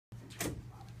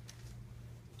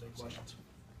questions.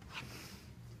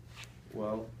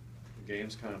 Well, the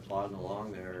game's kind of plodding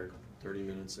along there, 30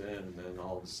 minutes in, and then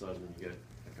all of a sudden you get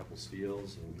a couple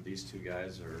steals, and these two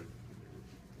guys are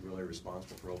really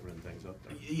responsible for opening things up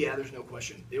there. Yeah, there's no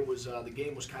question. It was the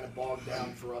game was kind of bogged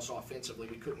down for us offensively.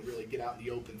 We couldn't really get out in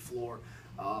the open floor.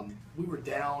 We were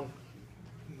down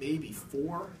maybe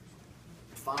 4,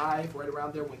 5, right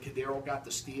around there when Cadero got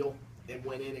the steal and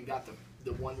went in and got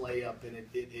the one layup, and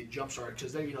it jump started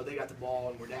because they got the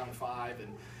ball and we're down 5 and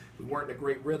we weren't in a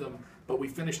great rhythm. But we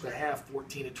finished the half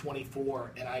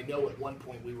 14-24, and I know at one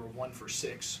point we were 1 for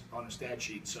 6 on the stat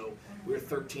sheet. So we were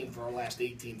 13 for our last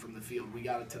 18 from the field. We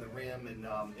got it to the rim, and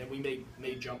we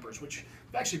made jumpers, which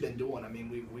we've actually been doing. I mean,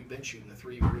 we've been shooting the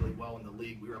 3 really well in the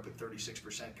league. We were up at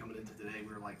 36% coming into today.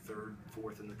 We were like 3rd,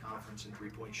 4th in the conference in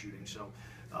three-point shooting. So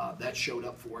that showed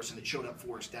up for us, and it showed up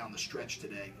for us down the stretch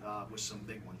today with some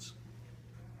big ones.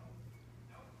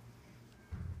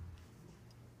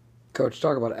 Coach,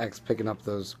 talk about X picking up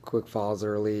those quick fouls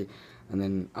early, and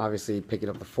then obviously picking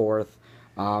up the 4th.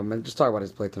 And just talk about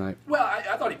his play tonight. Well,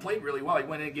 I thought he played really well. He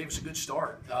went in and gave us a good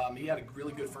start. He had a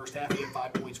really good first half. He had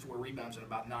 5 points, 4 rebounds in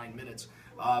about 9 minutes.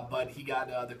 But he got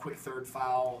the quick 3rd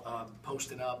foul,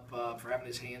 posting up for having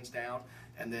his hands down,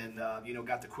 and then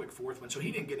got the quick 4th one. So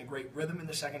he didn't get in a great rhythm in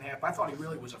the second half. I thought he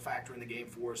really was a factor in the game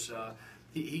for us.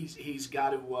 He's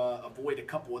got to avoid a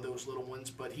couple of those little ones,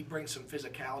 but he brings some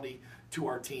physicality to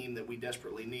our team that we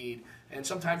desperately need. And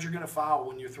sometimes you're going to foul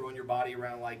when you're throwing your body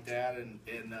around like that.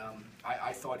 And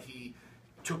I thought he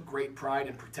took great pride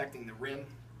in protecting the rim.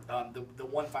 The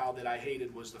one foul that I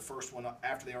hated was the first one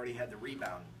after they already had the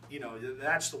rebound.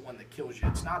 That's the one that kills you.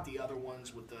 It's not the other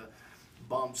ones with the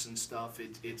bumps and stuff.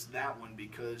 It's that one,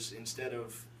 because instead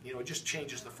of, it just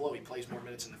changes the flow. He plays more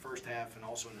minutes in the first half and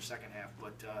also in the second half.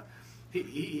 But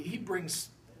he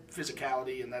brings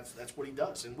physicality, and that's what he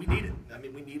does, and we need it. I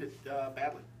mean, we need it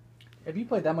badly. Have you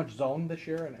played that much zone this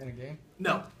year in a game?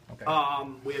 No. Okay.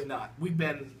 We have not. We've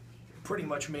been pretty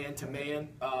much man-to-man,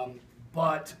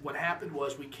 but what happened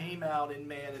was we came out in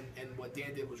man, and what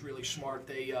Dan did was really smart.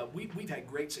 We've had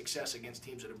great success against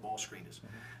teams that have ball screened us,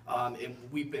 and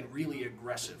we've been really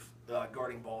aggressive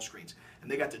guarding ball screens. And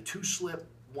they got the 2-slip,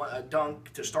 a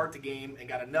dunk to start the game, and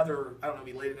got another, I don't know if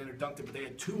he laid it in or dunked it, but they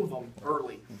had 2 of them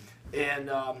early.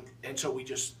 And so we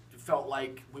just felt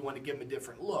like we wanted to give them a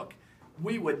different look.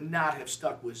 We would not have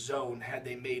stuck with zone had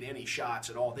they made any shots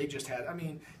at all. They just had,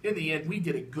 in the end, we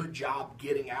did a good job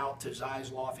getting out to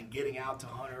Zeisloff and getting out to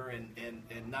Hunter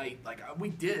and Knight. Like we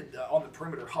did on the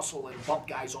perimeter, hustle and bump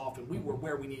guys off, and we were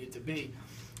where we needed to be.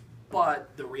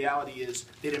 But the reality is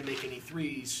they didn't make any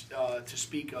threes to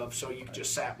speak of, so you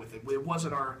just sat with it. It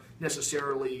wasn't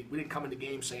we didn't come into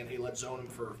games saying, hey, let's zone them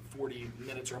for 40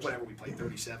 minutes or whatever. We played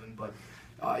 37, but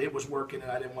it was working,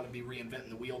 and I didn't want to be reinventing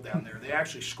the wheel down there. They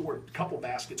actually scored a couple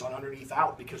baskets on underneath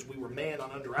out because we were man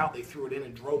on under out. They threw it in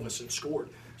and drove us and scored.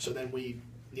 So then we,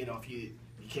 if you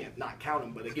can't not count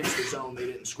them, but against the zone, they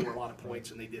didn't score a lot of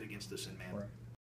points, and they did against us in man. Right.